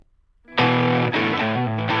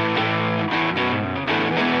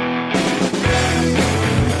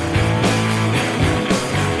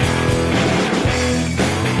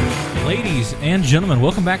gentlemen,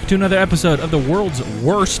 welcome back to another episode of the world's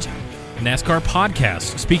worst NASCAR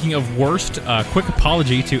podcast. Speaking of worst, quick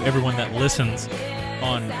apology to everyone that listens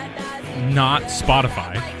on not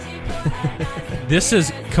Spotify. This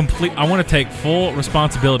is complete. I want to take full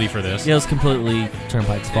responsibility for this. Yeah, it was completely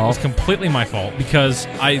Turnpike's fault. It was completely my fault because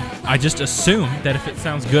I just assumed that if it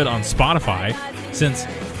sounds good on Spotify, since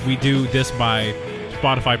we do this by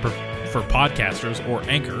Spotify for podcasters or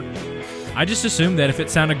Anchor, I just assumed that if it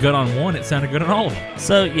sounded good on one, it sounded good on all of them.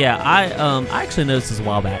 So yeah, I actually noticed this a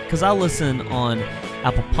while back because I listen on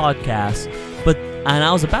Apple Podcasts, and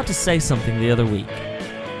I was about to say something the other week,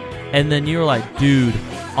 and then you were like, "Dude,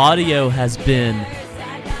 audio has been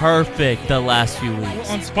perfect the last few weeks."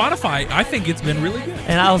 Well, on Spotify, I think it's been really good.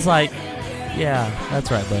 And I was like, "Yeah, that's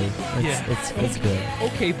right, buddy. It's good."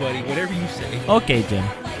 Okay, buddy. Whatever you say. Okay, Jim.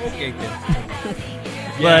 Okay, Jim.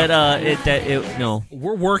 But no,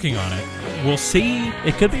 we're working on it. We'll see.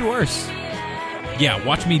 It could be worse. Yeah,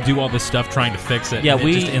 watch me do all this stuff trying to fix it. Yeah, and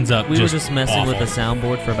it just ends up. We were just messing awful with the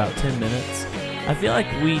soundboard for about 10 minutes. I feel like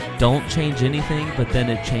we don't change anything, but then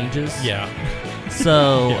it changes. Yeah.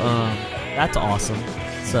 So that's awesome.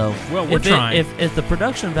 So well, we're trying. If the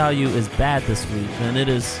production value is bad this week, then it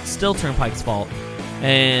is still Turnpike's fault.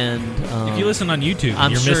 And if you listen on YouTube,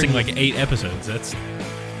 and you're missing like 8 episodes.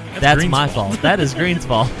 That's my fault. That is Green's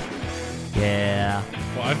fault. Yeah.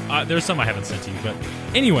 Well, there's some I haven't sent to you, but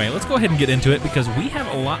anyway, let's go ahead and get into it because we have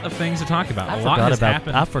a lot of things to talk about. A lot has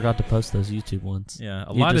happened. I forgot to post those YouTube ones. Yeah,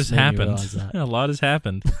 a lot has happened. A lot has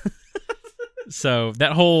happened. So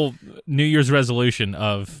that whole New Year's resolution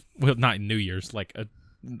not New Year's, like a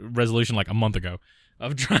resolution like a month ago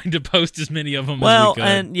of trying to post as many of them as we could.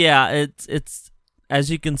 And yeah, it's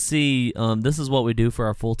as you can see, this is what we do for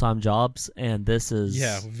our full-time jobs, and this is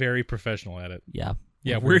very professional at it. Yeah.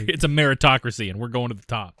 Yeah, it's a meritocracy, and we're going to the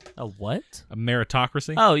top. A what? A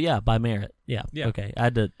meritocracy? Oh yeah, by merit. Yeah. Okay. I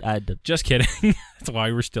had to. Just kidding. That's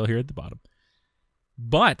why we're still here at the bottom.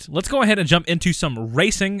 But let's go ahead and jump into some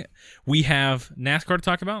racing. We have NASCAR to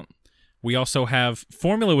talk about. We also have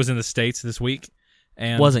Formula was in the States this week.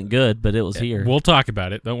 And wasn't good, but it was here. We'll talk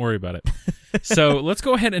about it. Don't worry about it. So let's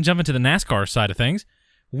go ahead and jump into the NASCAR side of things.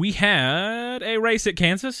 We had a race at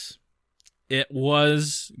Kansas. It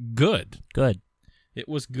was good. Good. It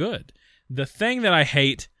was good. The thing that I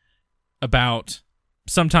hate about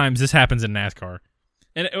sometimes this happens in NASCAR,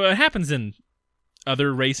 and it happens in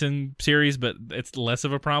other racing series, but it's less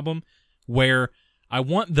of a problem, where I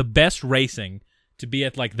want the best racing to be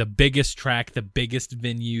at like the biggest track, the biggest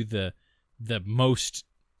venue, the most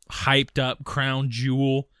hyped up crown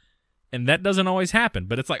jewel, and that doesn't always happen.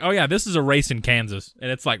 But it's like, oh yeah, this is a race in Kansas, and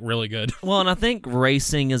it's like really good. Well, and I think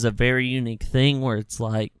racing is a very unique thing where it's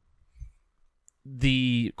like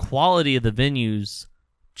the quality of the venues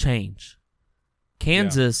change.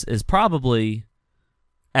 Kansas is probably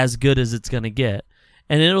as good as it's going to get,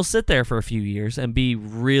 and it'll sit there for a few years and be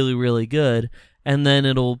really, really good, and then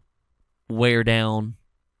it'll wear down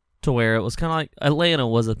to where it was kind of like Atlanta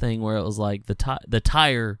was a thing where it was like the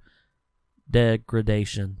tire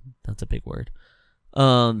degradation. That's a big word.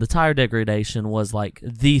 The tire degradation was like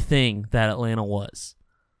the thing that Atlanta was.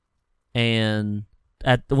 And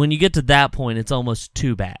when you get to that point, it's almost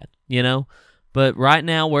too bad, you know? But right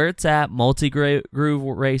now where it's at,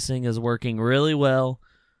 multi-groove racing is working really well.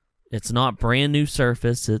 It's not brand new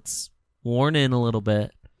surface. It's worn in a little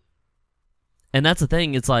bit. And that's the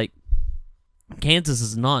thing. It's like Kansas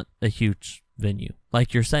is not a huge venue,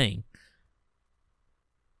 like you're saying.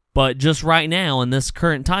 But just right now, in this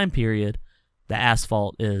current time period, the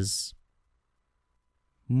asphalt is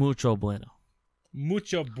mucho bueno.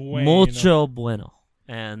 Mucho bueno. Mucho bueno.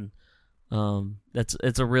 And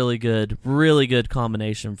it's a really good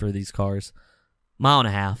combination for these cars. 1.5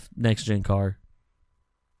 miles, next-gen car.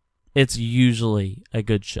 It's usually a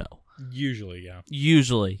good show. Usually, yeah.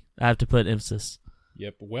 Usually. I have to put emphasis.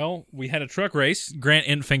 Yep. Well, we had a truck race. Grant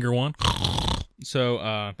Enfinger won. So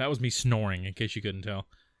that was me snoring, in case you couldn't tell.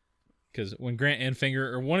 Because when Grant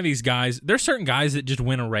Enfinger, or one of these guys, there's certain guys that just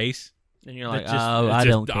win a race. And you're like, I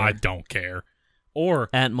don't care. I don't care. Or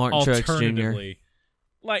at Martin Truex Jr. alternatively,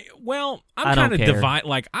 like, well, I'm kind of divided.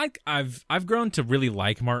 Like, I've grown to really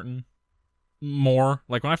like Martin more.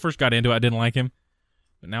 Like, when I first got into it, I didn't like him.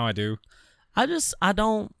 But now I do. I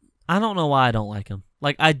don't know why I don't like him.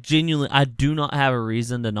 Like, I do not have a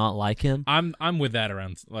reason to not like him. I'm with that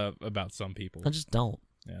about some people. I just don't.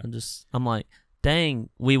 Yeah. I'm like, dang,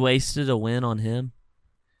 we wasted a win on him.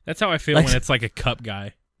 That's how I feel when it's like a cup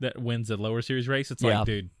guy that wins a lower series race. It's like,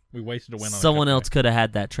 dude, we wasted a win on someone else could have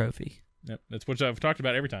had that trophy. Yep, that's what I've talked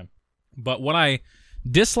about every time. But what I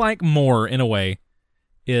dislike more, in a way,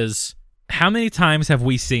 is how many times have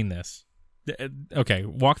we seen this? Okay,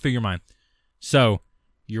 walk through your mind. So,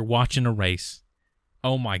 you're watching a race.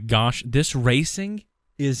 Oh my gosh, this racing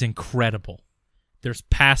is incredible. There's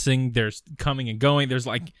passing, there's coming and going,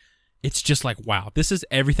 it's just like, wow, this is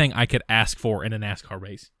everything I could ask for in a NASCAR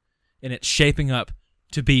race. And it's shaping up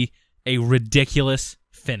to be a ridiculous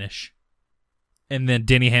finish. And then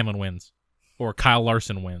Denny Hamlin wins. Or Kyle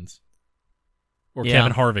Larson wins. Or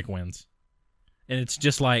Kevin Harvick wins. And it's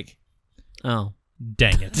just like, oh,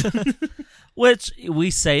 dang it. Which,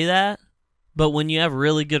 we say that, but when you have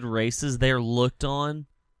really good races, they're looked on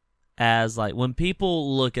as, like, when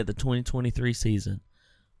people look at the 2023 season,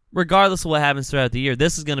 regardless of what happens throughout the year,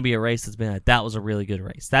 this is going to be a race that's been like, that was a really good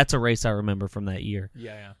race. That's a race I remember from that year.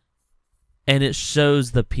 Yeah. And it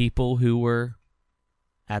shows the people who were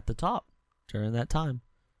at the top during that time.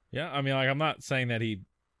 Yeah, I mean, like, I'm not saying that he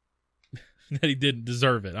didn't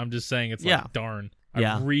deserve it. I'm just saying it's like, darn.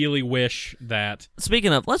 I really wish that.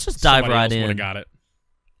 Speaking of, let's just dive right in. Would have got it.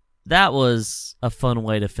 That was a fun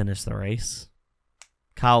way to finish the race.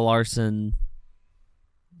 Kyle Larson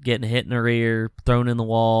getting hit in the rear, thrown in the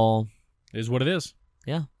wall. It is what it is.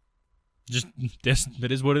 Yeah.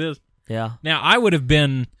 It is what it is. Yeah. Now, I would have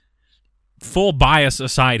been, full bias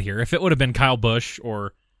aside here, if it would have been Kyle Busch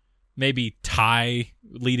or maybe Ty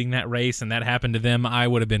leading that race and that happened to them, I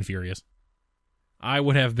would have been furious. I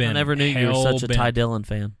would have been. I never knew you were such a Ty Dillon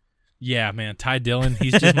fan. Yeah, man. Ty Dillon,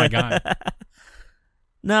 he's just my guy.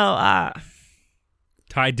 No,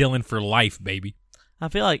 Ty Dillon for life, baby. I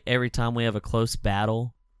feel like every time we have a close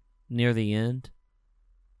battle near the end,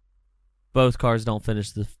 both cars don't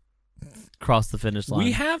cross the finish line.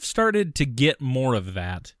 We have started to get more of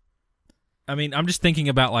that. I mean, I'm just thinking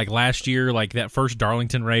about like last year, like that first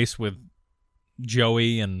Darlington race with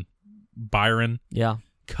Joey and Byron. Yeah.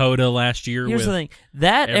 Coda last year. Here's the thing.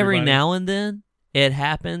 That everybody. Every now and then it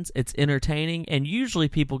happens. It's entertaining, and usually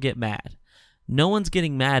people get mad. No one's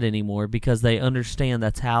getting mad anymore because they understand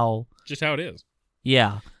that's how. Just how it is.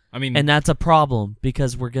 Yeah. I mean, and that's a problem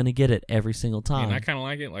because we're going to get it every single time. And I kind of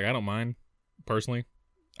like it. Like, I don't mind, personally.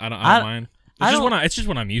 I don't mind. It's just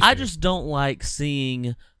what I'm used to. I just don't like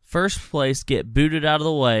seeing first place get booted out of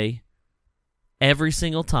the way every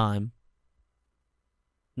single time,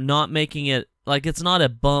 not making it, like, it's not a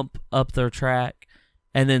bump up their track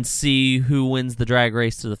and then see who wins the drag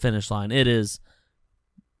race to the finish line. It is,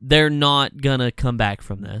 they're not going to come back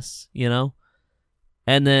from this, you know?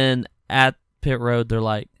 And then at pit road, they're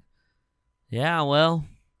like, yeah, well,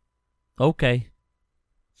 okay.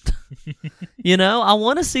 You know, I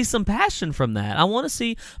want to see some passion from that. I want to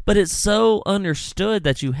see, but it's so understood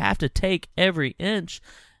that you have to take every inch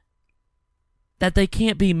that they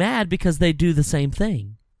can't be mad because they do the same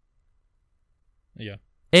thing. Yeah.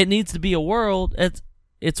 It needs to be a world.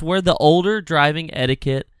 It's where the older driving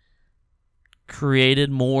etiquette created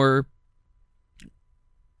more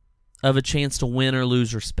of a chance to win or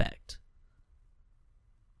lose respect.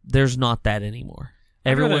 There's not that anymore.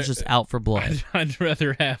 Everyone's just out for blood. I'd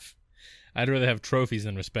rather have trophies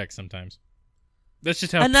than respect sometimes. That's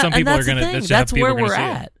just how some people are going to. That's where we're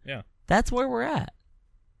at. Yeah. That's where we're at.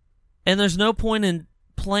 And there's no point in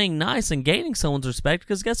playing nice and gaining someone's respect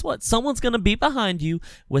because guess what? Someone's going to be behind you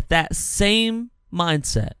with that same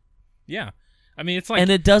mindset. Yeah. I mean, it's like, and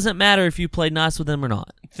it doesn't matter if you played nice with them or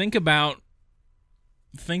not. Think about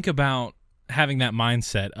having that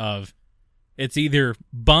mindset of it's either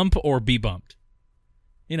bump or be bumped.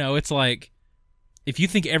 You know, it's like if you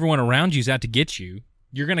think everyone around you is out to get you,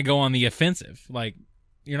 you're going to go on the offensive. Like,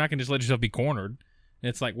 you're not going to just let yourself be cornered. And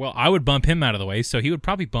it's like, well, I would bump him out of the way, so he would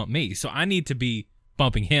probably bump me. So I need to be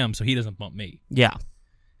bumping him so he doesn't bump me. Yeah.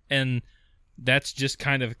 And that's just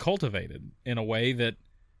kind of cultivated in a way that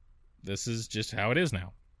this is just how it is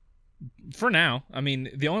now. For now. I mean,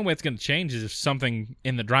 the only way it's going to change is if something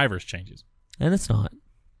in the drivers changes. And it's not.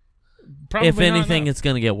 Probably if anything, not. It's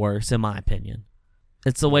going to get worse, in my opinion.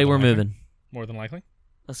 It's the way we're moving. More than likely.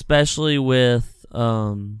 Especially with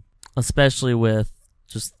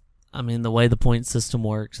just, I mean, the way the point system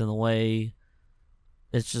works and the way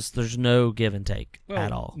it's just, there's no give and take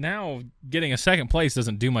at all. Now, getting a second place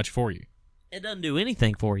doesn't do much for you. It doesn't do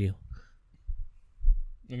anything for you.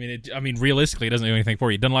 I mean, realistically, it doesn't do anything for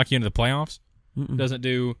you. It doesn't lock you into the playoffs. Doesn't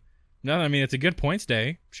do nothing. I mean, it's a good points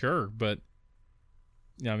day, sure, but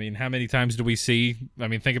I mean, how many times do we see? I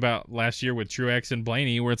mean, think about last year with Truex and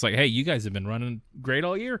Blaney, where it's like, hey, you guys have been running great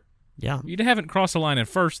all year. Yeah, you haven't crossed the line in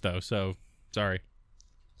first though, so sorry.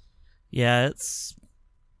 Yeah,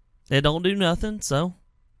 it don't do nothing. So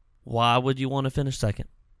why would you want to finish second?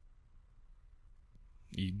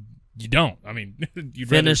 You don't. I mean, you'd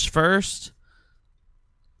finish first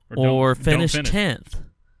or finish 10th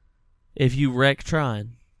if you wreck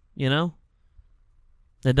trying. You know,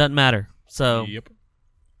 It doesn't matter. So Yep.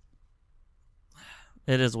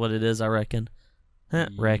 it is what it is, I reckon.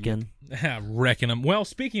 Reckon. Reckon him. Well,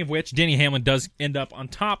 speaking of which, Denny Hamlin does end up on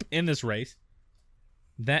top in this race.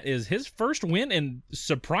 That is his first win, and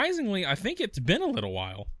surprisingly, I think it's been a little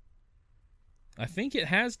while. I think it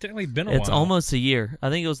has technically been a while. It's almost a year. I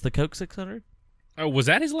think it was the Coke 600. Oh, was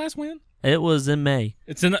that his last win? It was in May.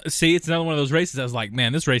 It's another one of those races I was like,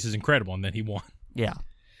 man, this race is incredible, and then he won. Yeah.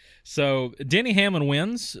 So Denny Hamlin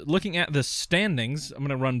wins. Looking at the standings, I'm going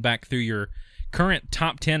to run back through your current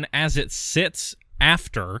top 10 as it sits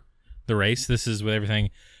after the race. This is with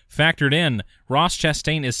everything factored in. Ross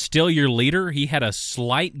Chastain is still your leader. He had a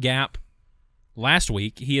slight gap last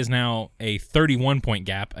week. He is now a 31-point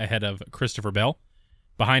gap ahead of Christopher Bell.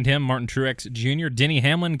 Behind him, Martin Truex Jr., Denny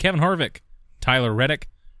Hamlin, Kevin Harvick, Tyler Reddick,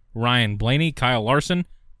 Ryan Blaney, Kyle Larson,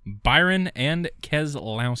 Byron, and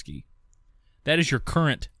Keselowski. That is your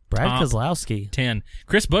current Brad top Keselowski. 10.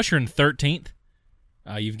 Chris Buescher in 13th.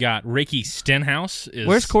 You've got Ricky Stenhouse.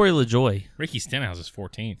 Where's Corey LaJoie? Ricky Stenhouse is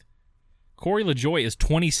 14th. Corey LaJoie is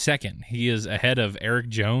 22nd. He is ahead of Eric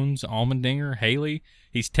Jones, Allmendinger, Haley.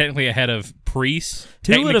 He's technically ahead of Preece.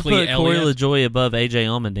 Who would have put Corey Elliott. LaJoie above AJ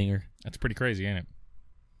Allmendinger? That's pretty crazy, ain't it?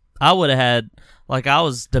 I would have had, I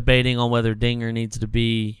was debating on whether Dinger needs to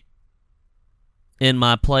be in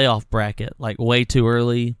my playoff bracket, way too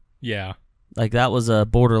early. Yeah. That was a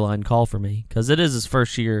borderline call for me because it is his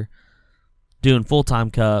first year doing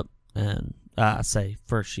full-time Cup, and I say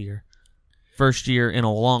first year in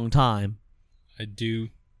a long time. I do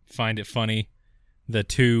find it funny. The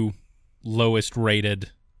two lowest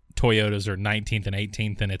rated Toyotas are 19th and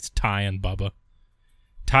 18th, and it's Ty and Bubba.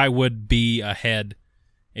 Ty would be ahead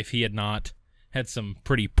if he had not had some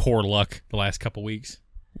pretty poor luck the last couple weeks.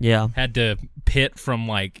 Yeah. Had to pit from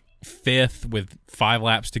 5th with 5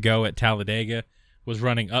 laps to go at Talladega. Was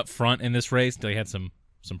running up front in this race until he had some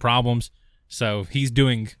problems. So he's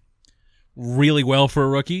doing really well for a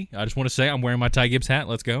rookie. I just want to say I'm wearing my Ty Gibbs hat.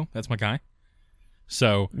 Let's go. That's my guy.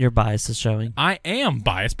 So your bias is showing. I am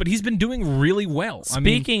biased, but he's been doing really well.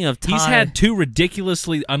 Speaking of Ty, he's had 2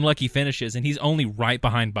 ridiculously unlucky finishes, and he's only right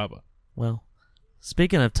behind Bubba. Well,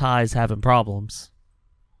 speaking of Ty's having problems.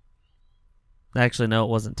 Actually, no, it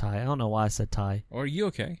wasn't Ty. I don't know why I said Ty. Are you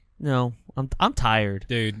okay? No, I'm tired.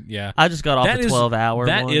 Dude, yeah. I just got off a 12-hour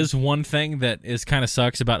That is one thing that is kind of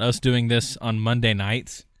sucks about us doing this on Monday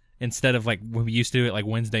nights instead of when we used to do it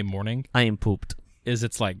Wednesday morning. I am pooped. Is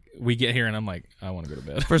it's we get here and I'm like, I want to go to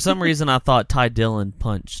bed. For some reason, I thought Ty Dillon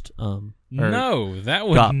punched. No, that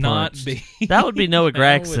would not punched. be. That would be Noah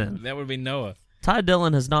Gragson. That would be Noah. Ty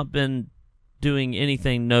Dillon has not been doing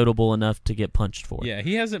anything notable enough to get punched for. Yeah,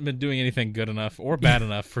 he hasn't been doing anything good enough or bad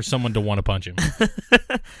enough for someone to want to punch him.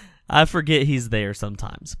 I forget he's there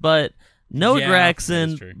sometimes. But Noah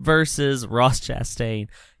Gragson versus Ross Chastain.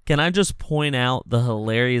 Can I just point out the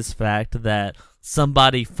hilarious fact that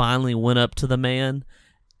somebody finally went up to the man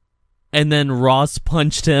and then Ross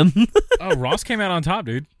punched him? Oh, Ross came out on top,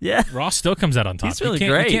 dude. Yeah. Ross still comes out on top. He's feeling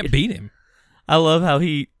great. You can't beat him. I love how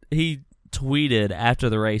he tweeted after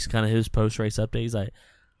the race, kind of his post-race update. He's like,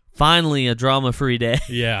 finally a drama-free day.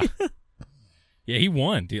 Yeah. Yeah, he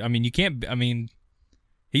won, dude.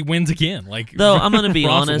 He wins again. Though, I'm going to be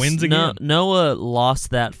Ross honest, wins again. Noah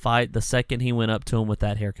lost that fight the second he went up to him with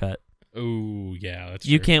that haircut. Oh, yeah, that's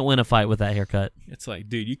You true. can't win a fight with that haircut. It's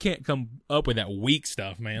dude, you can't come up with that weak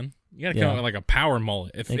stuff, man. You got to come up with a power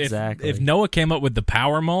mullet. Exactly. If Noah came up with the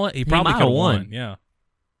power mullet, he probably could have won. Yeah.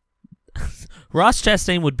 Ross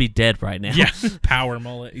Chastain would be dead right now. Yeah, power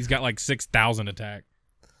mullet. He's got 6,000 attack.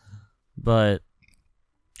 But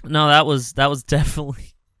no, that was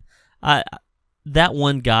definitely that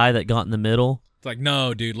one guy that got in the middle. It's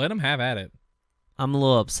no, dude, let him have at it. I'm a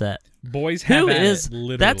little upset. Boys have at it,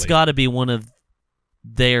 literally. That's got to be one of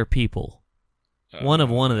their people. One of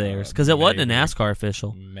theirs, because it wasn't a NASCAR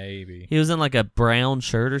official. Maybe he was in a brown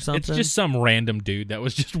shirt or something. It's just some random dude that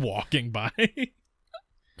was just walking by.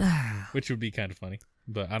 Which would be kind of funny,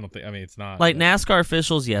 but I don't think. It's not NASCAR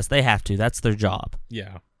officials. Yes, they have to. That's their job.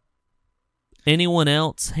 Yeah. Anyone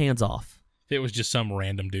else, hands off. It was just some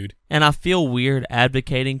random dude. And I feel weird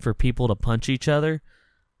advocating for people to punch each other,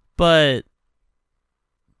 but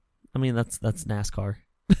that's NASCAR.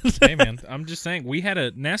 Hey man, I'm just saying we had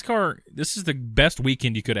a NASCAR. This is the best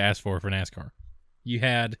weekend you could ask for NASCAR. You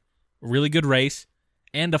had a really good race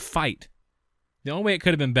and a fight. The only way it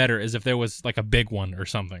could have been better is if there was a big one or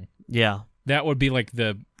something. Yeah. That would be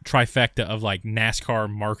the trifecta of NASCAR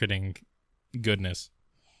marketing goodness.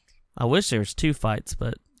 I wish there was 2 fights,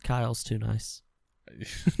 but Kyle's too nice.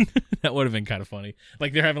 That would have been kind of funny.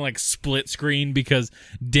 Like they're having like split screen because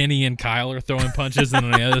Denny and Kyle are throwing punches, and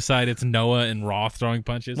on the other side it's Noah and Roth throwing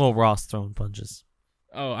punches. Well, Ross throwing punches.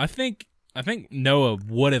 Oh, I think Noah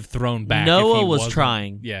would have thrown back. Noah if he was wasn't.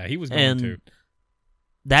 trying. Yeah, he was going And to.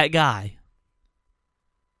 that guy,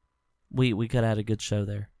 we could have had a good show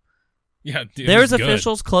there. Yeah, dude, There's it was good.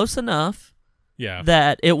 officials close enough Yeah.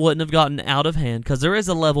 that it wouldn't have gotten out of hand, because there is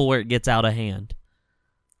a level where it gets out of hand.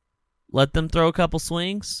 Let them throw a couple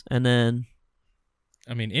swings, and then...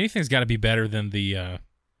 I mean, anything's got to be better than the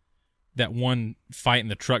that one fight in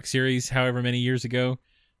the Truck Series, however many years ago,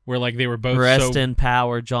 where like they were both Rest in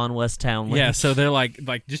power, John West Townley. Yeah, so they're like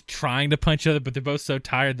just trying to punch each other, but they're both so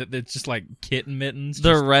tired that it's just like kitten mittens.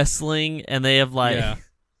 They're wrestling, and they have like... Yeah.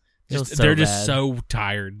 They're just so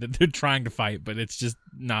tired that they're trying to fight, but it's just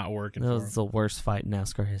not working. That for was them. the worst fight in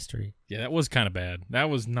NASCAR history. Yeah, that was kind of bad. That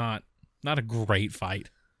was not a great fight.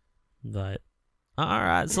 But all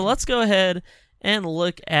right, so let's go ahead and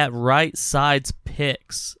look at right side's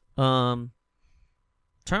picks.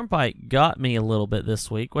 Turnpike got me a little bit this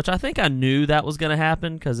week, which I think I knew that was going to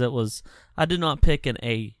happen because I did not pick an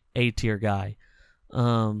A tier guy.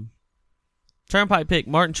 Turnpike picked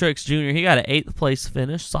Martin Truex Jr. He got an 8th place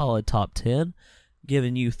finish, solid top 10,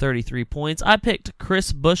 giving you 33 points. I picked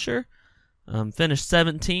Chris Buescher, finished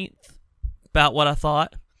 17th, about what I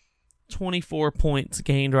thought. 24 points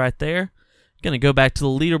gained right there. Going to go back to the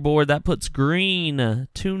leaderboard. That puts Green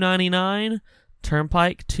 299,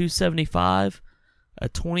 Turnpike 275, a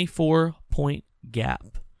 24-point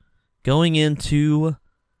gap. Going into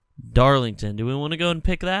Darlington. Do we want to go and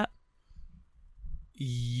pick that?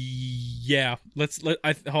 Yeah, hold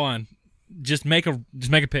on. Just make a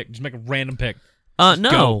pick. Just make a random pick.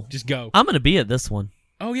 No. Just go. I'm going to be at this one.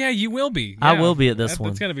 Oh yeah, you will be. I Yeah. will be at this one.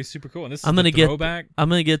 That's gonna be super cool. And this is I'm gonna the throwback. I'm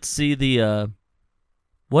going to get to see the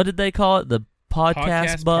what did they call it? The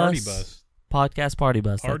podcast bus? Party bus. Podcast party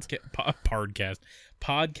bus.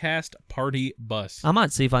 Podcast party bus. I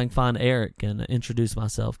might see if I can find Eric and introduce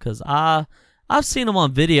myself, because I've seen him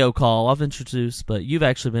on video call. I've introduced, but you've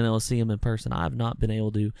actually been able to see him in person. I've not been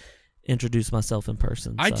able to introduce myself in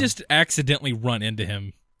person. I so. just accidentally run into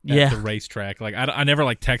him at the racetrack. Like I never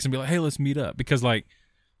like text and be like, "Hey, let's meet up," because like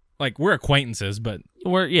we're acquaintances, but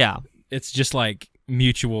it's just like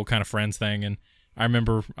mutual kind of friends thing. And I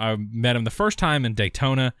remember I met him the first time in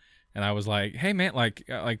Daytona, and I was like, "Hey, man," like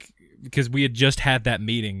because we had just had that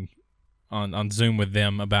meeting on Zoom with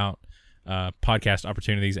them about podcast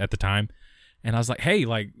opportunities at the time. And I was like, "Hey,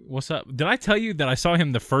 like, what's up?" Did I tell you that I saw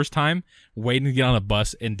him the first time waiting to get on a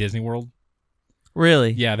bus in Disney World?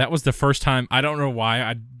 Really? Yeah, that was the first time. I don't know why.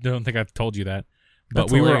 I don't think I've told you that. But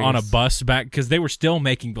That's we hilarious. were on a bus back because they were still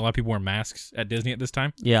making a lot of people wear masks at Disney at this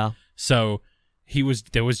time. Yeah. So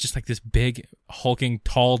there was just like this big hulking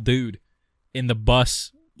tall dude in the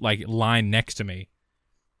bus like line next to me,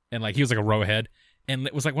 and like he was like a row ahead. And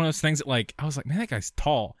it was like one of those things that like I was like, man, that guy's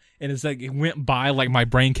tall. And it's like it went by like my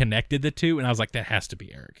brain connected the two, and I was like, that has to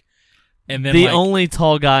be Eric. And then the only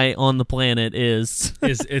tall guy on the planet is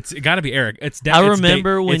it's got to be Eric. It's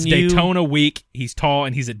Daytona week. He's tall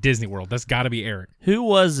and he's at Disney World. That's got to be Eric. Who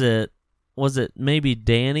was it? Was it maybe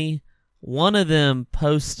Danny? One of them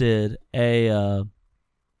posted a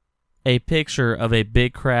picture of a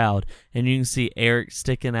big crowd, and you can see Eric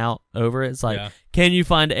sticking out over it. It's like, Can you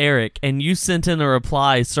find Eric? And you sent in a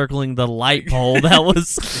reply circling the light pole that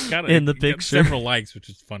was in the picture. Got several likes, which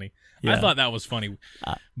is funny. Yeah. I thought that was funny.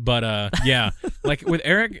 But yeah, like with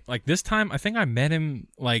Eric, like this time, I think I met him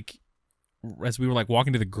like as we were like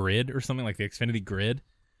walking to the grid or something, like the Xfinity grid.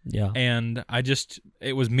 Yeah. And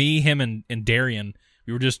it was me, him, and Darian.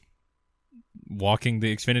 We were just walking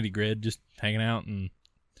the Xfinity grid, just hanging out. And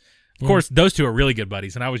of course, those two are really good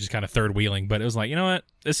buddies. And I was just kind of third wheeling. But it was like, you know what?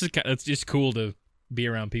 It's just cool to be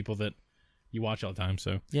around people that you watch all the time.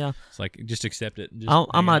 So yeah, it's like, just accept it. And just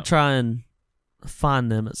I might try and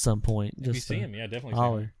find them at some point. If you see him, yeah, definitely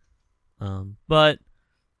holler. See him. But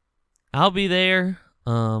I'll be there.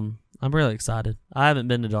 I'm really excited. I haven't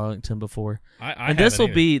been to Darlington before, and this will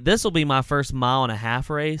be my first 1.5 mile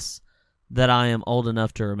race that I am old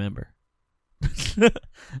enough to remember.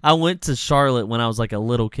 I went to Charlotte when I was like a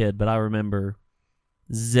little kid, but I remember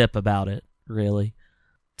zip about it. Really,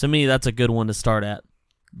 to me, that's a good one to start at.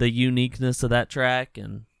 The uniqueness of that track,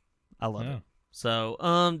 and I love it.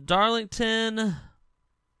 So, Darlington. Let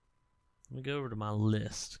me go over to my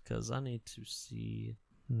list because I need to see.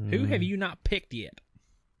 Who have you not picked yet?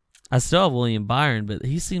 I still have William Byron, but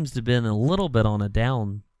he seems to have been a little bit on a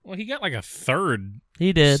down. Well, he got like a third.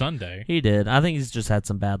 He did Sunday. He did. I think he's just had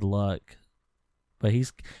some bad luck. But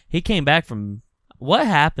he came back from what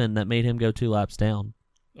happened that made him go 2 laps down?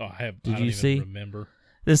 Oh, I Did don't you even see? remember.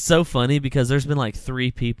 It's so funny because there's been like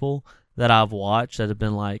 3 people that I've watched that have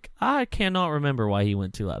been like, I cannot remember why he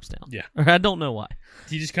went 2 laps down. Yeah. Or I don't know why.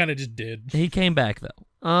 He just kind of just did. He came back,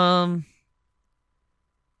 though. I'm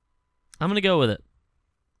going to go with it.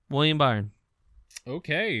 William Byron.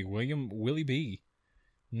 Okay, Willie B.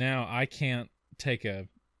 Now, I can't take an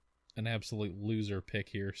absolute loser pick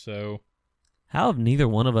here, so How have neither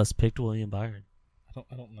one of us picked William Byron?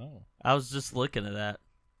 I don't know. I was just looking at that.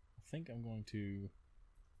 I think I'm going to...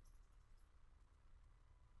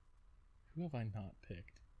 Who have I not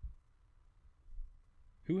picked?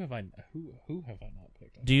 Who have I not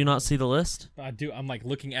picked? Do you not see the list? I do. I'm like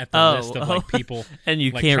looking at the list of like people, and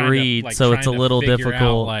you like, can't read, so it's a little difficult.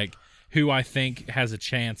 Out, like who I think has a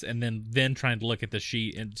chance, and then trying to look at the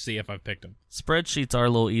sheet and see if I've picked them. Spreadsheets are a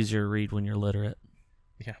little easier to read when you're literate.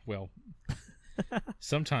 Yeah, well,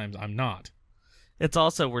 sometimes I'm not. It's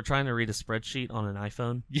also, we're trying to read a spreadsheet on an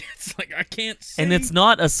iPhone. Yeah, it's like I can't see. And it's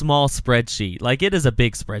not a small spreadsheet. Like, it is a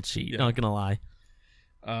big spreadsheet, Yeah. not gonna lie.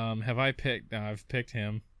 Have I picked? No, I've picked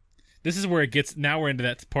him. This is where it gets. Now we're into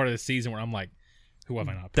that part of the season where I'm like, who have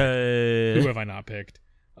I not picked? Who have I not picked?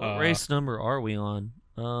 What race number are we on?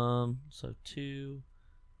 So 2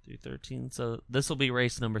 through 13. So this will be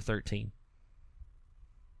race number 13.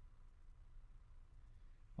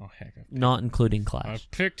 Oh heck! Not including Clash.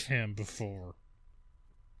 I've picked him before.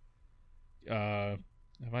 Have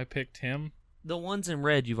I picked him? The ones in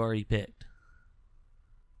red you've already picked.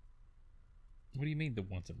 What do you mean the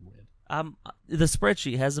ones in red? The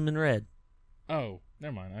spreadsheet has them in red. Oh,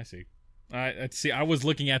 never mind. I see. I see. I was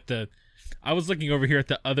looking over here at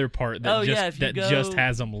the other part that just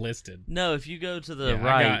has them listed. No, if you go to the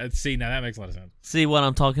right. See, now that makes a lot of sense. See what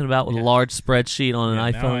I'm talking about with a large spreadsheet on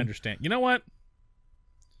an iPhone? Now I understand. You know what?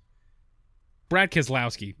 Brad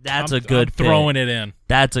Keselowski. That's a good pick. Throwing it in.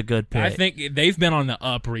 That's a good pick. I think they've been on the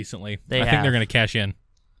up recently. I think they're going to cash in.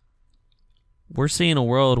 We're seeing a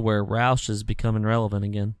world where Roush is becoming relevant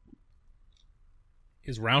again.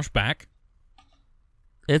 Is Roush back?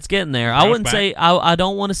 It's getting there. I wouldn't say. I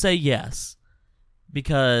don't want to say yes,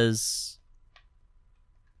 because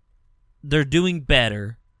they're doing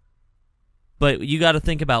better. But you got to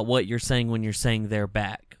think about what you're saying when you're saying they're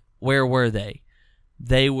back. Where were they?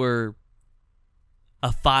 They were a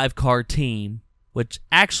 5-car team, which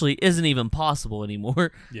actually isn't even possible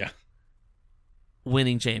anymore. Yeah.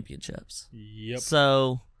 Winning championships. Yep.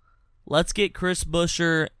 So let's get Chris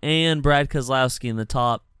Buescher and Brad Keselowski in the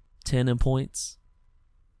top 10 in points.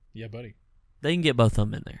 Yeah, buddy. They can get both of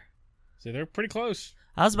them in there. So they're pretty close.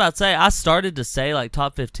 I was about to say, I started to say like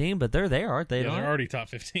top 15, but they're there, aren't they? Yeah, they're already top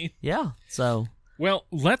 15. Yeah, so. Well,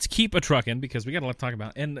 let's keep a trucking because we got a lot to talk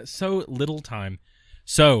about and so little time.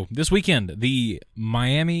 So, this weekend, the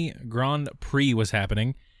Miami Grand Prix was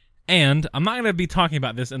happening, and I'm not going to be talking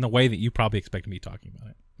about this in the way that you probably expect me talking about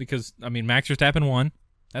it. Because, I mean, Max Verstappen won.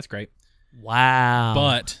 That's great. Wow.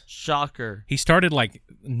 But. Shocker. He started like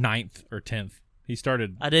 9th or 10th. He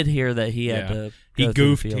started. I did hear that he had to. He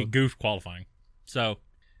goofed qualifying. So,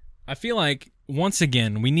 I feel like, once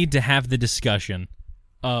again, we need to have the discussion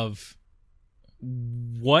of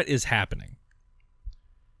what is happening.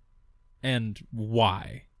 And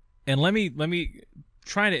why? And let me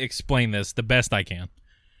try to explain this the best I can.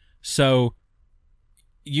 So,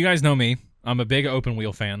 you guys know me. I'm a big open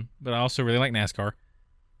wheel fan, but I also really like NASCAR.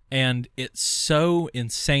 And it's so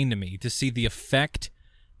insane to me to see the effect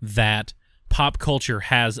that pop culture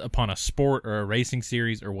has upon a sport or a racing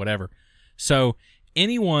series or whatever. So,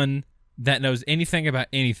 anyone that knows anything about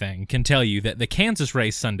anything can tell you that the Kansas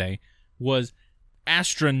race Sunday was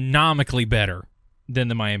astronomically better than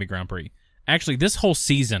the Miami Grand Prix. Actually, this whole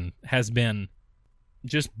season has been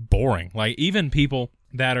just boring. Like, even people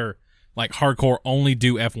that are like hardcore only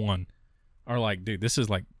do F1 are like, dude, this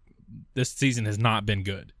season has not been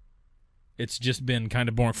good. It's just been kind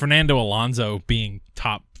of boring. Fernando Alonso being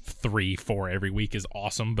top 3, 4 every week is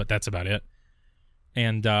awesome, but that's about it.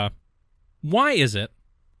 And why is it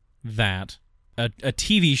that a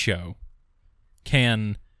TV show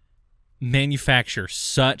can manufacture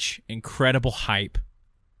such incredible hype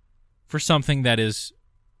for something that is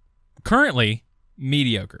currently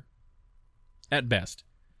mediocre at best?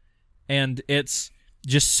 And it's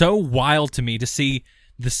just so wild to me to see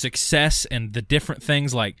the success and the different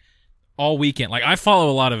things like all weekend. Like, I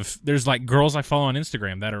follow there's like girls I follow on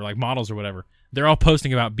Instagram that are like models or whatever. They're all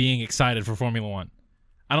posting about being excited for Formula One.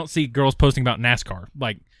 I don't see girls posting about NASCAR.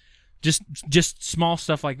 Like, just small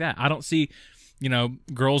stuff like that. I don't see,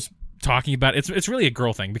 girls talking about it. It's really a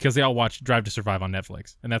girl thing because they all watch Drive to Survive on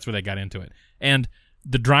Netflix, and that's where they got into it. And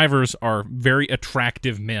the drivers are very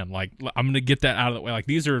attractive men. Like, I'm going to get that out of the way. Like,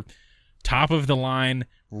 these are top of the line,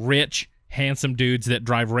 rich, handsome dudes that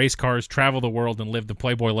drive race cars, travel the world, and live the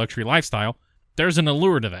Playboy luxury lifestyle. There's an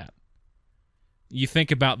allure to that. You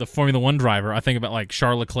think about the Formula One driver. I think about like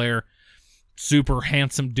Charles Leclerc, super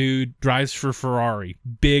handsome dude, drives for Ferrari,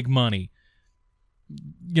 big money.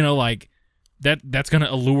 Like that's going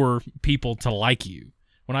to allure people to like you.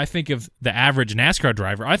 When I think of the average NASCAR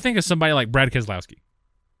driver, I think of somebody like Brad Keselowski.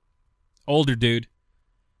 Older dude,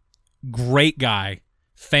 great guy,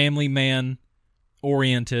 family man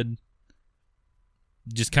oriented,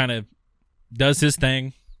 just kind of does his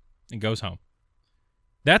thing and goes home.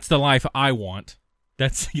 That's the life I want.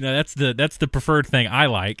 That's the preferred thing I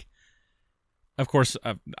like. Of course,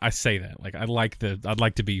 I say that like I'd like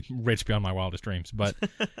to be rich beyond my wildest dreams, but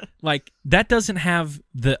like that doesn't have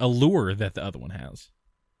the allure that the other one has.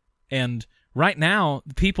 And right now,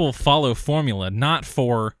 people follow formula not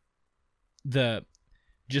for the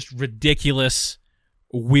just ridiculous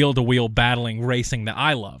wheel-to-wheel battling racing that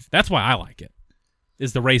I love. That's why I like it,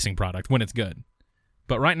 is the racing product when it's good.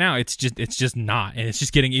 But right now, it's just not, and it's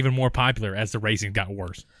just getting even more popular as the racing got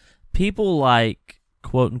worse. People like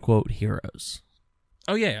quote-unquote heroes.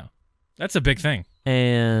 Oh, yeah. That's a big thing.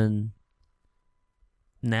 And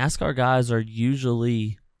NASCAR guys are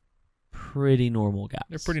usually pretty normal guys.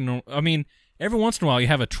 They're pretty normal. I mean, every once in a while, you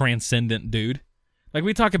have a transcendent dude. Like,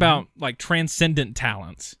 we talk about, like, transcendent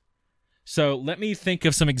talents. So, let me think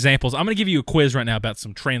of some examples. I'm going to give you a quiz right now about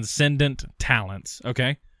some transcendent talents,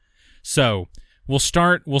 okay? So, we'll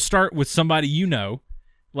start with somebody you know.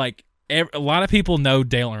 Like, a lot of people know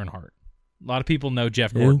Dale Earnhardt. A lot of people know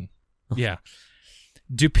Jeff Gordon. Yeah.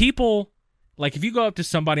 Do people, like, if you go up to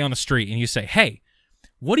somebody on the street and you say, hey,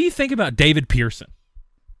 what do you think about David Pearson?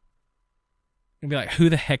 And be like, who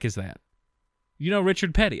the heck is that? You know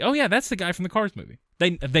Richard Petty. Oh, yeah, that's the guy from the Cars movie.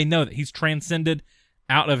 They know that he's transcended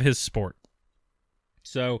out of his sport.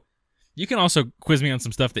 So you can also quiz me on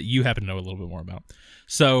some stuff that you happen to know a little bit more about.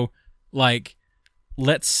 So, like,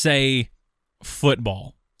 let's say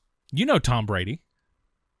football. You know Tom Brady.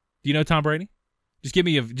 Do you know Tom Brady? Just give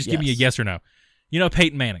me a yes or no. You know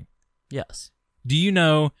Peyton Manning? Yes. Do you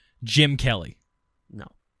know Jim Kelly? No.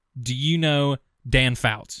 Do you know Dan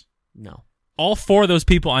Fouts? No. All four of those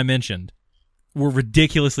people I mentioned were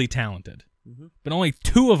ridiculously talented, but only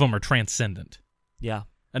two of them are transcendent. Yeah.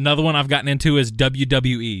 Another one I've gotten into is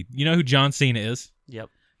WWE. You know who John Cena is? Yep.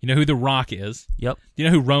 You know who The Rock is? Yep. You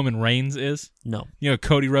know who Roman Reigns is? No. You know who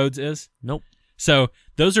Cody Rhodes is? Nope. So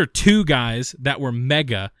those are two guys that were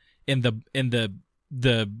mega in the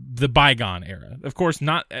bygone era. Of course,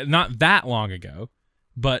 not that long ago,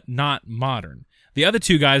 but not modern. The other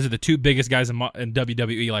two guys are the two biggest guys in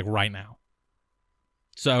WWE, like right now.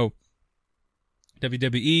 So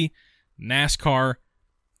WWE, NASCAR,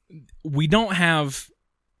 we don't have.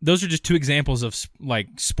 Those are just two examples of like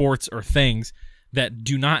sports or things that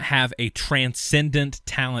do not have a transcendent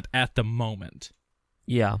talent at the moment.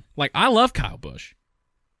 Yeah. Like, I love Kyle Busch.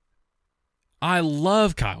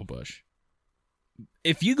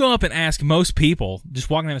 If you go up and ask most people just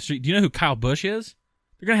walking down the street, do you know who Kyle Busch is?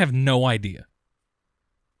 They're going to have no idea.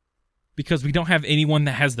 Because we don't have anyone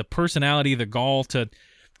that has the personality, the gall to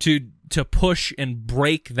push and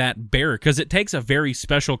break that barrier. Because it takes a very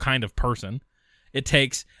special kind of person. It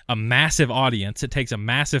takes a massive audience. It takes a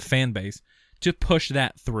massive fan base to push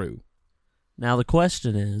that through. Now the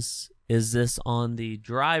question is this on the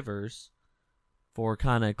drivers for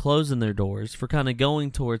kind of closing their doors, for kind of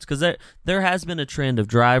going towards, because there has been a trend of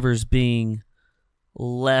drivers being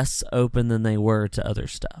less open than they were to other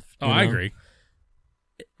stuff. Oh, I agree.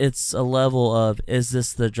 It's a level of, is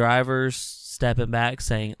this the drivers stepping back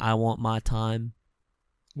saying, I want my time?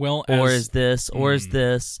 Well, is this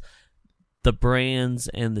the brands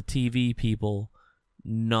and the TV people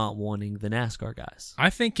not wanting the NASCAR guys? I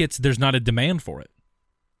think there's not a demand for it.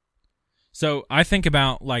 So I think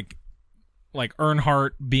about like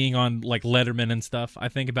Earnhardt being on like Letterman and stuff. I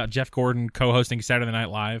think about Jeff Gordon co-hosting Saturday Night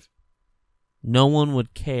Live. No one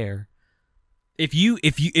would care. If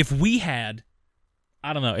we had,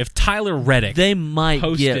 I don't know, if Tyler Reddick they might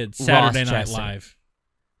hosted get Saturday Ross Night Chastain. Live.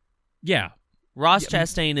 Yeah. Ross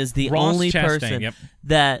Chastain is the Ross only Chastain, person yep.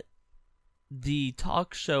 that the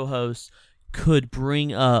talk show host could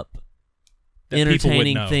bring up That people would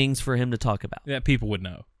entertaining know. things for him to talk about. That people would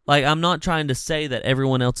know. Like, I'm not trying to say that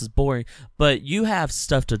everyone else is boring, but you have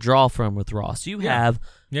stuff to draw from with Ross. You have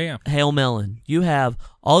Hail Melon. You have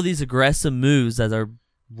all these aggressive moves that are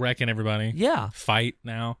wrecking everybody. Yeah. Fight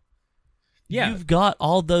now. Yeah. You've got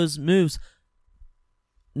all those moves.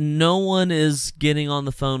 No one is getting on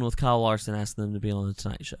the phone with Kyle Larson asking them to be on the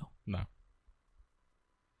Tonight Show. No.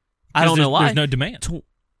 I don't know why. There's no demand.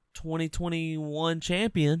 2021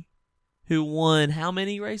 champion. who won how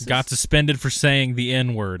many races? Got suspended for saying the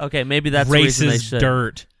N-word. Okay, maybe that's the reason they Racist should.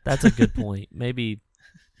 dirt. That's a good point. Maybe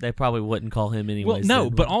they probably wouldn't call him anyways. Well, no,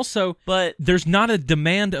 then, but also but there's not a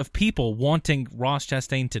demand of people wanting Ross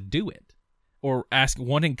Chastain to do it or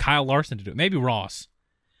wanting Kyle Larson to do it. Maybe Ross,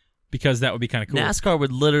 because that would be kind of cool. NASCAR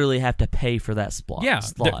would literally have to pay for that slot. Yeah,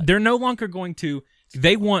 they're no longer going to.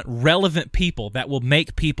 They want relevant people that will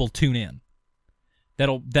make people tune in.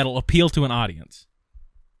 That'll appeal to an audience.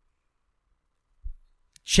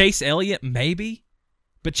 Chase Elliott, maybe,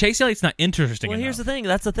 but Chase Elliott's not interesting enough. Well, here's the thing.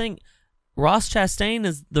 That's the thing. Ross Chastain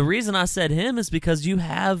is the reason I said him is because you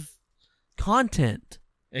have content.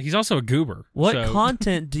 He's also a goober. What so.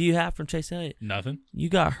 content do you have from Chase Elliott? Nothing. You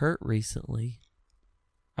got hurt recently.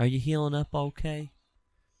 Are you healing up okay?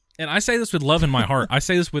 And I say this with love in my heart. I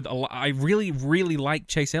say this with I really, really like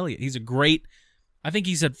Chase Elliott. He's a great. I think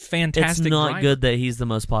he's a fantastic. It's not driver. good that he's the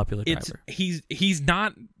most popular driver. He's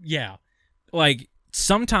not. Yeah, like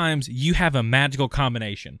sometimes you have a magical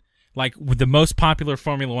combination. Like with the most popular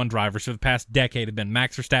Formula One drivers for the past decade have been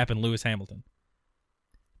Max Verstappen, Lewis Hamilton.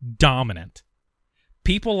 Dominant.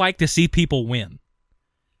 People like to see people win.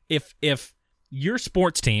 If your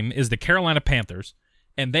sports team is the Carolina Panthers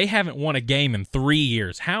and they haven't won a game in 3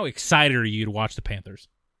 years, how excited are you to watch the Panthers?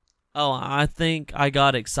 Oh, I think I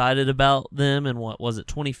got excited about them in what was it,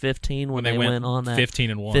 2015 when they went on that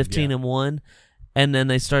 15-1, 15-1, and then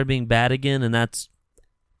they started being bad again, and that's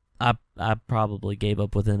I probably gave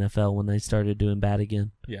up with NFL when they started doing bad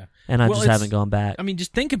again. Yeah, and I just haven't gone back. I mean,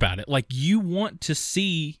 just think about it. Like you want to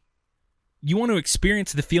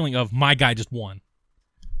experience the feeling of my guy just won.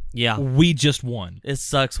 Yeah, we just won. It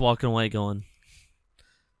sucks walking away going,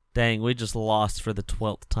 dang, we just lost for the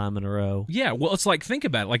 12th time in a row. Yeah, well, it's like, think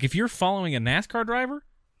about it. Like, if you're following a NASCAR driver,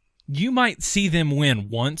 you might see them win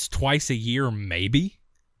once, twice a year, maybe.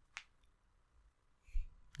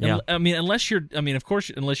 Yeah. Unless you're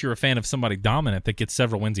a fan of somebody dominant that gets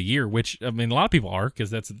several wins a year, which, a lot of people are, because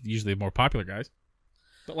that's usually the more popular guys.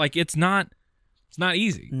 But, like, it's not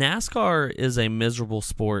easy. NASCAR is a miserable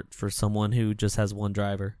sport for someone who just has one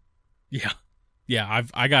driver. Yeah. Yeah,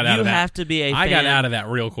 I got out of that. You have to be a fan. I got out of that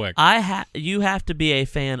real quick. You have to be a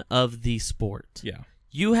fan of the sport. Yeah.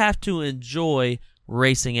 You have to enjoy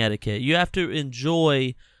racing etiquette. You have to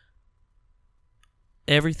enjoy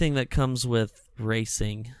everything that comes with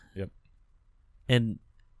racing. Yep. And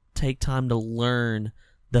take time to learn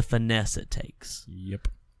the finesse it takes. Yep.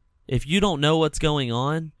 If you don't know what's going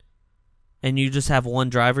on and you just have one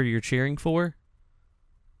driver you're cheering for,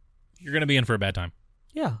 you're going to be in for a bad time.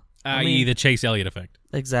 Yeah. I.e. the Chase Elliott effect.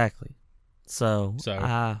 Exactly. So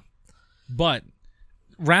but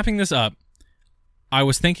wrapping this up, I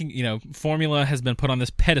was thinking, Formula has been put on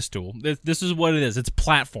this pedestal. This is what it is. It's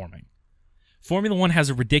platforming. Formula One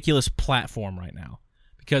has a ridiculous platform right now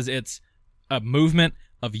because it's a movement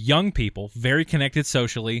of young people, very connected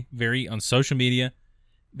socially, very on social media,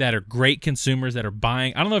 that are great consumers that are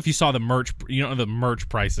buying. I don't know if you saw the merch. You don't know the merch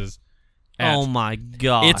prices. Oh my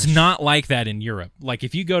gosh. It's not like that in Europe. Like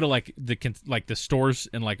if you go to the stores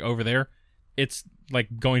and like over there, it's like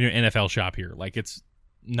going to an NFL shop here. Like it's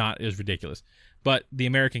not as ridiculous. But the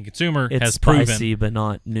American consumer has proven it's spicy but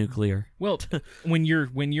not nuclear. Well, when you're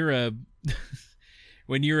a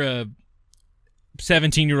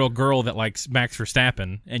 17-year-old girl that likes Max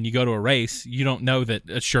Verstappen and you go to a race, you don't know that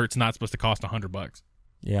a shirt's not supposed to cost $100.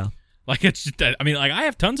 Yeah. Like it's just, I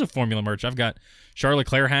have tons of Formula merch. I've got Charles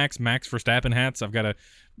Leclerc hats, Max Verstappen hats. I've got a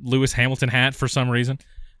Lewis Hamilton hat for some reason.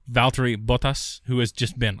 Valtteri Bottas, who has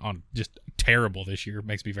just been on just terrible this year,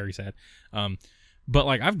 makes me very sad. But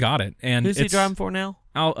like I've got it. And who's he driving for now?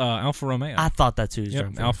 Alfa Romeo. I thought that's who he's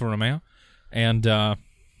driving for. Alfa Romeo. And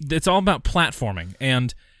it's all about platforming.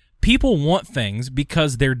 And people want things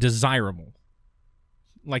because they're desirable,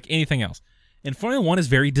 like anything else. And Formula One is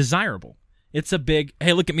very desirable. It's a big,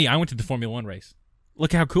 hey, look at me. I went to the Formula One race.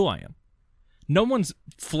 Look how cool I am. No one's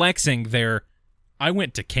flexing their, I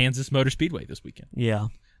went to Kansas Motor Speedway this weekend. Yeah.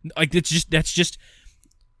 Like that's just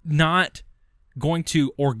not going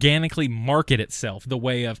to organically market itself the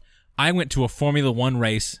way of, I went to a Formula One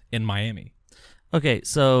race in Miami. Okay,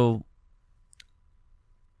 so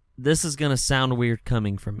this is going to sound weird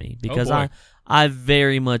coming from me because I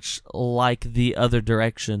very much like the other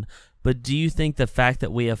direction. But do you think the fact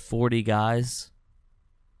that we have 40 guys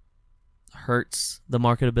hurts the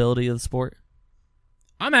marketability of the sport?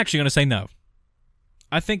 I'm actually going to say no.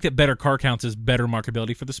 I think that better car counts is better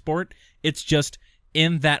marketability for the sport. It's just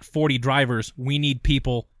in that 40 drivers, we need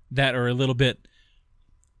people that are a little bit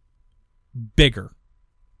bigger,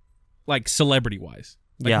 like celebrity-wise.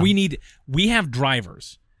 Like we have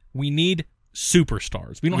drivers. We need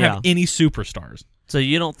superstars. We don't have any superstars. So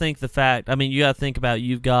you don't think the fact? I mean, you got to think about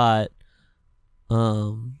you've got.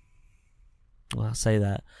 Well, I say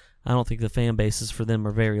that I don't think the fan bases for them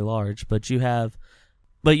are very large, but you have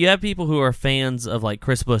people who are fans of like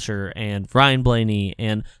Chris Buescher and Ryan Blaney,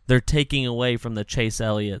 and they're taking away from the Chase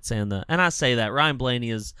Elliott's and I say that Ryan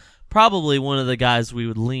Blaney is probably one of the guys we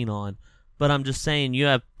would lean on, but I'm just saying you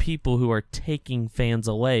have people who are taking fans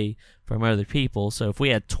away from other people. So if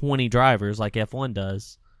we had 20 drivers like F1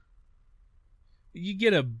 does, you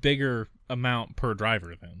get a bigger amount per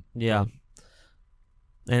driver then. Yeah.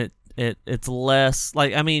 And it's less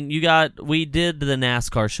like, I mean, we did the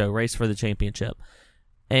NASCAR show, Race for the Championship,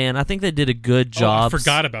 and I think they did a good job. I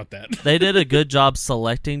forgot about that. They did a good job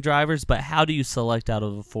selecting drivers, but how do you select out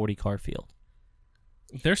of a 40-car field?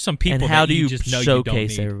 There's some people and how that do you just know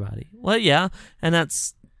showcase you don't need. everybody? Well, yeah, and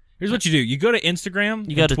that's... Here's what you do. You go to Instagram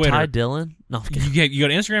You go to Twitter. Ty Dillon? No. You go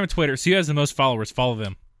to Instagram and Twitter. See who has the most followers. Follow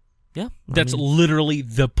them. Yeah. That's literally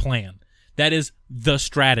the plan. That is the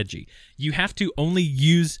strategy. You have to only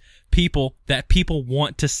use people that people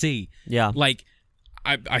want to see. Yeah. Like,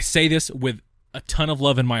 I say this with a ton of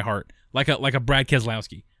love in my heart. Like a Brad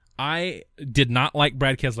Keselowski. I did not like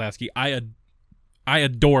Brad Keselowski. I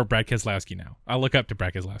adore Brad Keselowski now. I look up to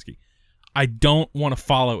Brad Keselowski. I don't want to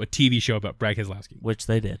follow a TV show about Brad Keselowski. Which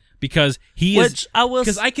they did. Because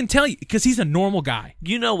because I can tell you, because he's a normal guy.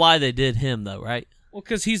 You know why they did him, though, right? Well,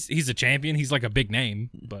 because he's a champion. He's like a big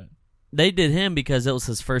name, but... They did him because it was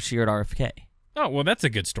his first year at RFK. Oh, well, that's a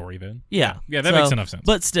good story then. Yeah. Yeah, that makes enough sense.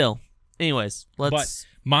 But still, anyways, let's... But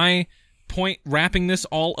my point, wrapping this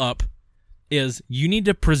all up, is you need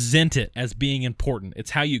to present it as being important.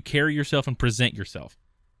 It's how you carry yourself and present yourself.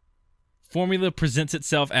 Formula presents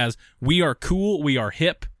itself as, we are cool, we are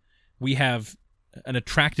hip, we have an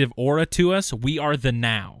attractive aura to us, we are the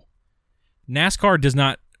now. NASCAR does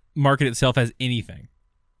not market itself as anything.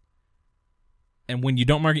 And when you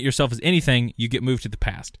don't market yourself as anything, you get moved to the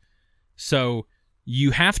past. So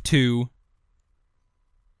you have to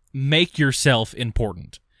make yourself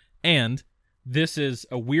important. And this is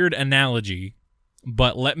a weird analogy,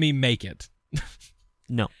 but let me make it.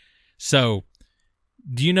 No. So,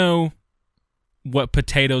 do you know what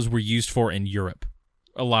potatoes were used for in Europe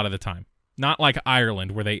a lot of the time? Not like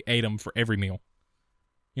Ireland, where they ate them for every meal.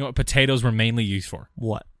 You know what potatoes were mainly used for?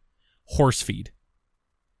 What? Horse feed.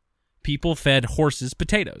 People fed horses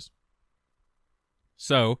potatoes.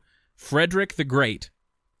 So, Frederick the Great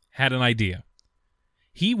had an idea.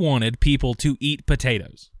 He wanted people to eat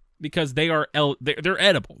potatoes because they're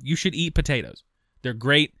edible. You should eat potatoes. They're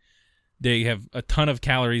great. They have a ton of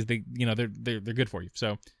calories. They're good for you.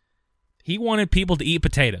 So, he wanted people to eat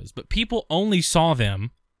potatoes, but people only saw them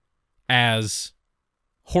as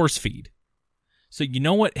horse feed. So, you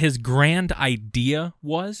know what his grand idea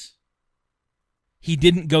was? He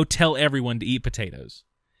didn't go tell everyone to eat potatoes.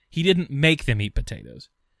 He didn't make them eat potatoes.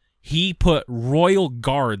 He put royal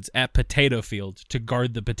guards at potato fields to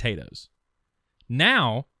guard the potatoes.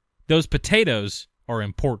 Now, those potatoes are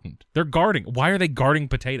important. They're guarding. Why are they guarding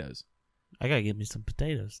potatoes? I gotta get me some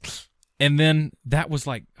potatoes. And then that was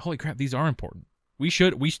like, holy crap, these are important. That's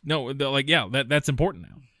important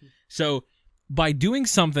now. So by doing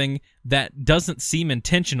something that doesn't seem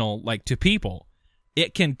intentional, like to people,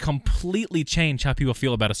 it can completely change how people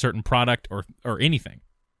feel about a certain product or anything.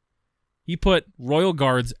 You put royal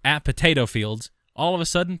guards at potato fields, all of a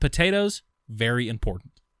sudden, potatoes, very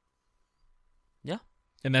important. Yeah.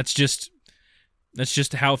 And that's just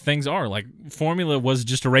how things are. Like, Formula was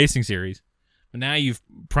just a racing series. But now you've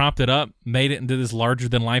propped it up, made it into this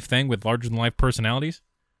larger-than-life thing with larger-than-life personalities.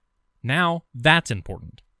 Now, that's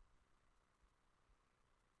important.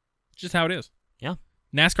 It's just how it is. Yeah.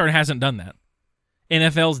 NASCAR hasn't done that.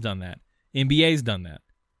 NFL's done that. NBA's done that.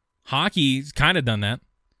 Hockey's kind of done that.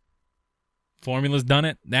 Formula's done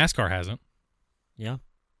it. NASCAR hasn't. Yeah.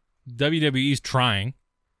 WWE's trying.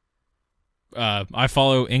 I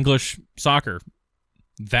follow English soccer.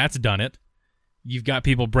 That's done it. You've got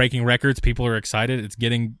people breaking records. People are excited. It's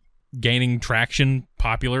gaining traction,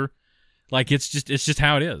 popular. Like, it's just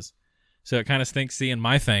how it is. So it kind of stinks seeing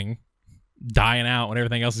my thing dying out when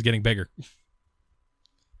everything else is getting bigger.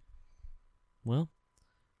 Well,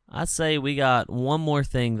 I'd say we got one more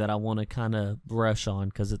thing that I want to kind of rush on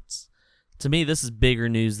because to me, this is bigger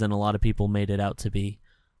news than a lot of people made it out to be.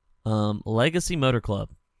 Legacy Motor Club.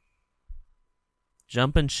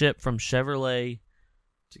 Jumping ship from Chevrolet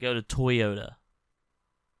to go to Toyota.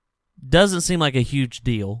 Doesn't seem like a huge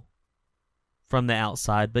deal from the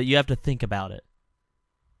outside, but you have to think about it.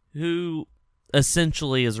 Who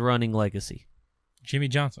essentially is running Legacy? Jimmy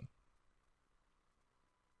Johnson.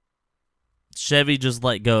 Chevy just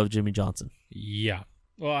let go of Jimmy Johnson. Yeah.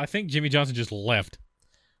 Well, I think Jimmy Johnson just left.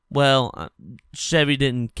 Well, Chevy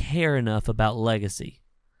didn't care enough about legacy.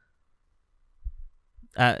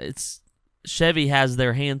 Chevy has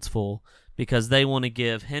their hands full because they want to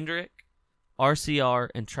give Hendrick, RCR,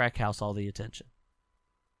 and Trackhouse all the attention.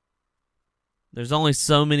 There's only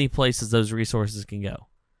so many places those resources can go.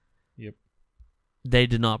 Yep. They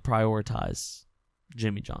did not prioritize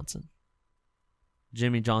Jimmy Johnson.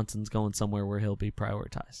 Jimmy Johnson's going somewhere where he'll be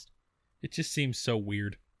prioritized. It just seems so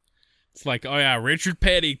weird. It's like, oh yeah, Richard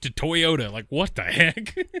Petty to Toyota. Like, what the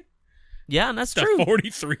heck? Yeah, and that's the true.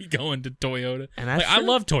 43 going to Toyota. And that's like, true. I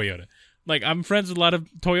love Toyota. Like, I'm friends with a lot of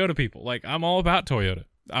Toyota people. Like, I'm all about Toyota.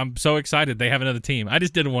 I'm so excited they have another team. I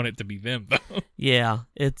just didn't want it to be them, though. Yeah,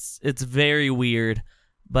 it's very weird,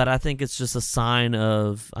 but I think it's just a sign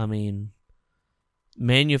of,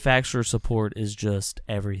 manufacturer support is just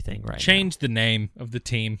everything right Change the name of the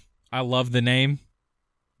team. I love the name.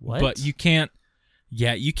 What? But you can't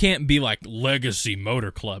be like Legacy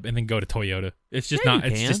Motor Club and then go to Toyota. It's just Yeah, not,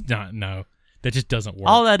 you it's can. just not, no. That just doesn't work.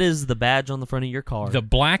 All that is the badge on the front of your car. The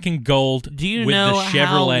black and gold Do you with know the Chevrolet.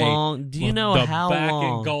 how long? Do you know the how black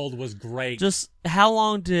long? and gold was great. Just how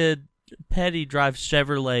long did Petty drive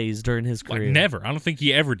Chevrolets during his like career? never. I don't think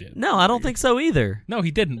he ever did. No, I don't think so either. No,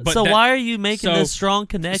 he didn't. But so that- why are you making so- this strong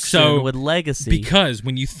connection so with legacy? Because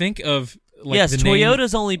when you think of like yes, the name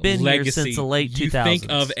Toyota's only been Legacy, here since the late 2000s. you think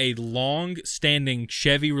of a long-standing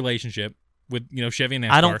Chevy relationship with Chevy and NASCAR.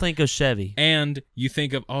 I don't think of Chevy. And you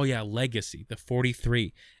think of Legacy, the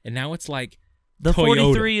 43, and now it's like The Toyota.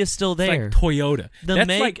 43 is still It's there. like Toyota. The that's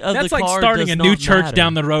make like, of that's the like car starting does a new not church matter.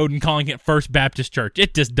 down the road and calling it First Baptist Church.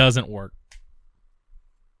 It just doesn't work.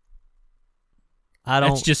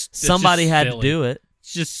 It's just somebody had silly. to do it.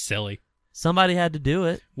 It's just silly. Somebody had to do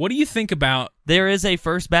it. What do you think about? There is a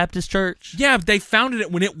First Baptist Church. Yeah, they founded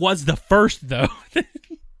it when it was the first, though.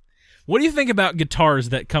 What do you think about guitars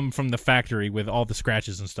that come from the factory with all the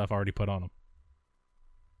scratches and stuff already put on them?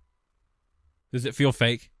 Does it feel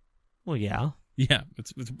fake? Well, yeah. Yeah,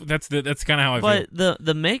 that's kind of how I feel. But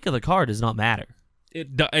the make of the car does not matter.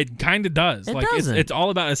 It kind of does. It like doesn't. It's all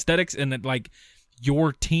about aesthetics and like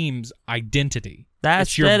your team's identity. The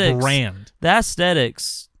It's your aesthetics, brand. The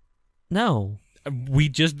aesthetics, no.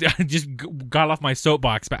 I just got off my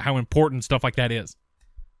soapbox about how important stuff like that is.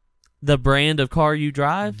 The brand of car you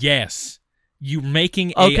drive? Yes. You're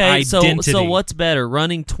making Okay, a identity. so what's better,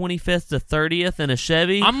 running 25th to 30th in a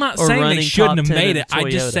Chevy? I'm not or saying running they shouldn't top have 10 made in it. a I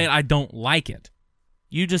just Toyota? said I don't like it.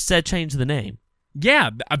 You just said change the name. Yeah,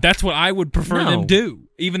 that's what I would prefer No. them do.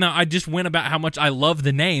 Even though I just went about how much I love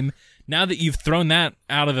the name. Now that you've thrown that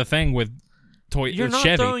out of the thing with You're not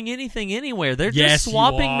Chevy. throwing anything anywhere. They're Yes, just you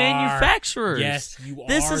swapping are. manufacturers. Yes, you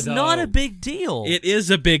This are, is not though. a big deal. It is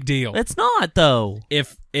a big deal. It's not, though.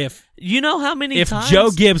 If You know how many If times... Joe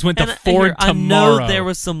Gibbs went to and Ford I tomorrow- know there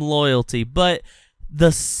was some loyalty, but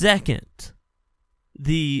the second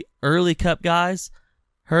the early Cup guys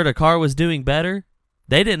heard a car was doing better,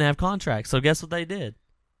 they didn't have contracts. So guess what they did?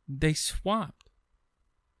 they swapped.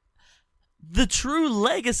 The true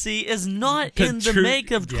legacy is not The in the true- make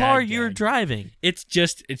of Yeah, car yeah. you're driving. It's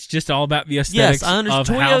just all about the aesthetics Yes, I understand.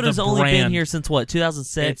 of how Toyota's the only been brand. here since what,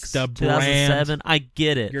 2006, It's the 2007? I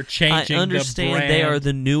get it. You're changing I understand the they brand. are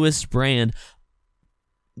the newest brand,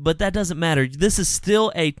 but that doesn't matter. This is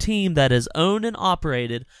still a team that is owned and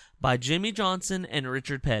operated by Jimmy Johnson and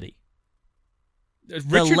Richard Petty. Richard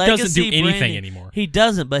The doesn't legacy do anything branding- anymore. He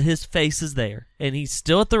doesn't, but his face is there, and he's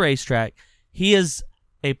still at the racetrack. He is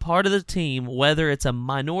a part of the team, whether it's a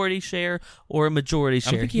minority share or a majority I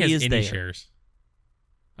share. don't think he has is any there. shares.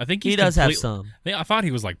 I think He he's does have complete- some. I thought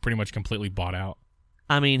he was like pretty much completely bought out.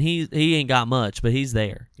 I mean, he ain't got much, but he's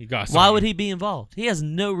there. He got Why some. would he be involved? He has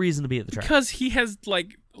no reason to be at the track. Because he has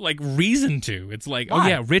like reason to. It's like, Why? oh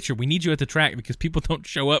yeah, Richard, we need you at the track because people don't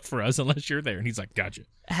show up for us unless you're there. And he's like, gotcha.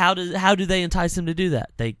 How do they entice him to do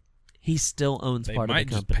that? He still owns They part of might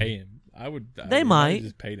the just company. pay him. They might. have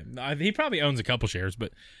just paid him. He probably owns a couple shares,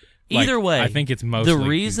 but Either way, I think it's mostly the he's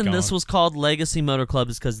reason this gone. was called Legacy Motor Club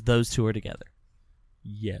is because those two are together,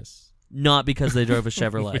 yes. not because they drove a With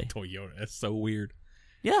Chevrolet. Toyota. That's so weird.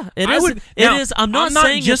 Yeah, it I is. would- It now, is. I'm not I'm not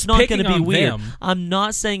saying just it's not going picking to be on weird. them. I'm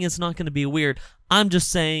not saying it's not going to be weird. I'm just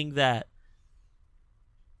saying that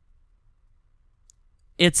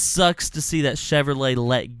it sucks to see that Chevrolet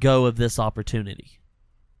let go of this opportunity.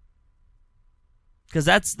 Because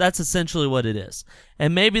that's essentially what it is.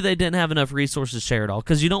 And maybe they didn't have enough resources to share it all.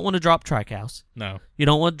 Because you don't want to drop Trackhouse. No. You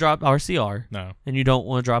don't want to drop RCR. No. And you don't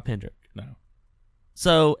want to drop Hendrick. No.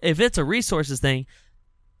 So if it's a resources thing,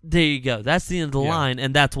 There you go. That's the end of the Yeah. line,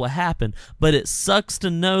 and that's what happened. But it sucks to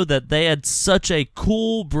know that they had such a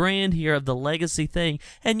cool brand here of the legacy thing.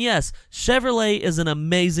 And yes, Chevrolet is an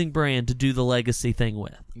amazing brand to do the legacy thing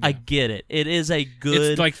with. Yeah. I get it. It is a good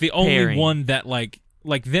It's like the only pairing. one that like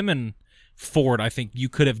them and Ford, I think you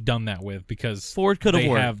could have done that with because Ford could have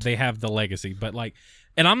worked. They have the legacy, but like,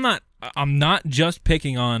 and I'm not just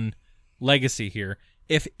picking on legacy here.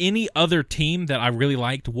 If any other team that I really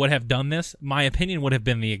liked would have done this, my opinion would have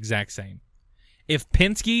been the exact same. If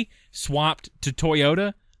Penske swapped to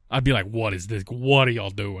Toyota, I'd be like, "What is this? What are y'all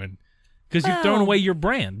doing?" Because you've thrown away your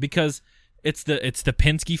brand. Because it's the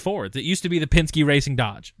Penske Ford. It used to be the Penske Racing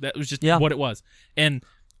Dodge. That was just what it was. And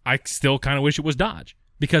I still kind of wish it was Dodge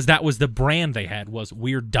because that was the brand they had. Was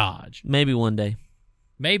we're Dodge. Maybe one day.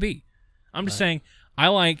 Maybe. I'm just saying.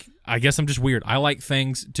 I guess I'm just weird. I like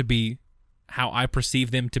things to be how I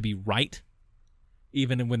perceive them to be right,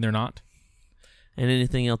 even when they're not. And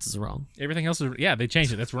anything else is wrong. Everything else is, they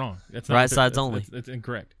changed it. That's wrong. That's not Right sides only. That's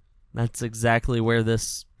incorrect. That's exactly where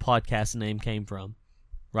this podcast name came from.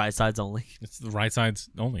 Right sides only. It's the right sides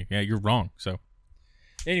only. Yeah, you're wrong. So,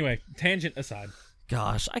 anyway, tangent aside.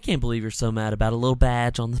 Gosh, I can't believe you're so mad about a little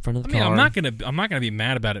badge on the front of the car. I'm not gonna be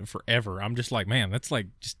mad about it forever. I'm just like, man, that's like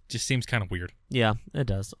just seems kind of weird. Yeah, it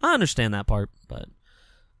does. I understand that part, but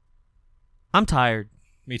I'm tired.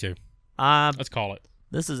 Me too. Let's call it.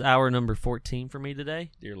 This is hour number 14 for me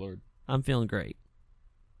today. Dear Lord. I'm feeling great.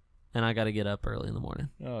 And I got to get up early in the morning.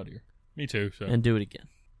 Oh, dear. Me too. So. And do it again.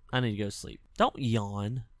 I need to go to sleep. Don't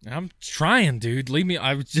yawn. I'm trying, dude. Leave me.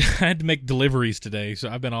 I had to make deliveries today, so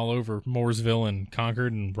I've been all over Mooresville and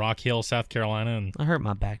Concord and Rock Hill, South Carolina. And I hurt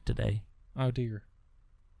my back today. oh, dear.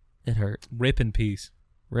 It hurt. Rip in peace.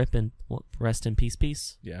 Rest in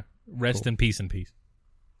peace? Yeah. Rest Cool. in peace and peace.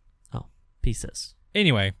 Oh, pieces.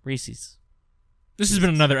 Anyway. Reese's. This has been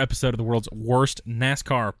another episode of the world's worst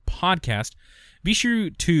NASCAR podcast. Be sure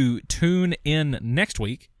to tune in next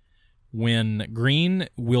week when Green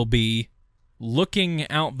will be looking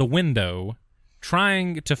out the window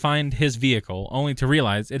trying to find his vehicle, only to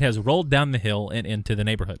realize it has rolled down the hill and into the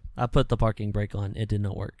neighborhood. I put the parking brake on. It did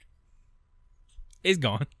not work. It's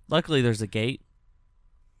gone. Luckily, there's a gate.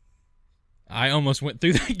 I almost went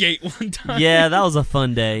through that gate one time. Yeah, that was a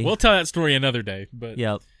fun day. We'll tell that story another day, but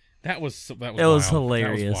Yep. that was It wild. was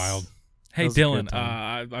hilarious. That was wild. Hey, was a good Dylan,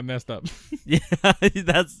 time. I messed up. Yeah,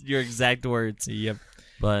 that's your exact words. Yep.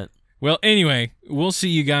 But Well, anyway, we'll see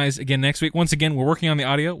you guys again next week. Once again, we're working on the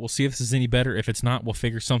audio. We'll see if this is any better. If it's not, we'll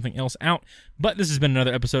figure something else out. But this has been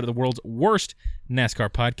another episode of the world's worst NASCAR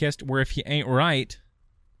podcast, where if you ain't right,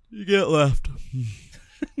 you get left.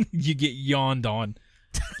 you get yawned on.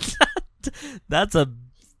 That's a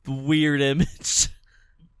weird image.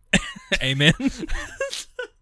 Amen.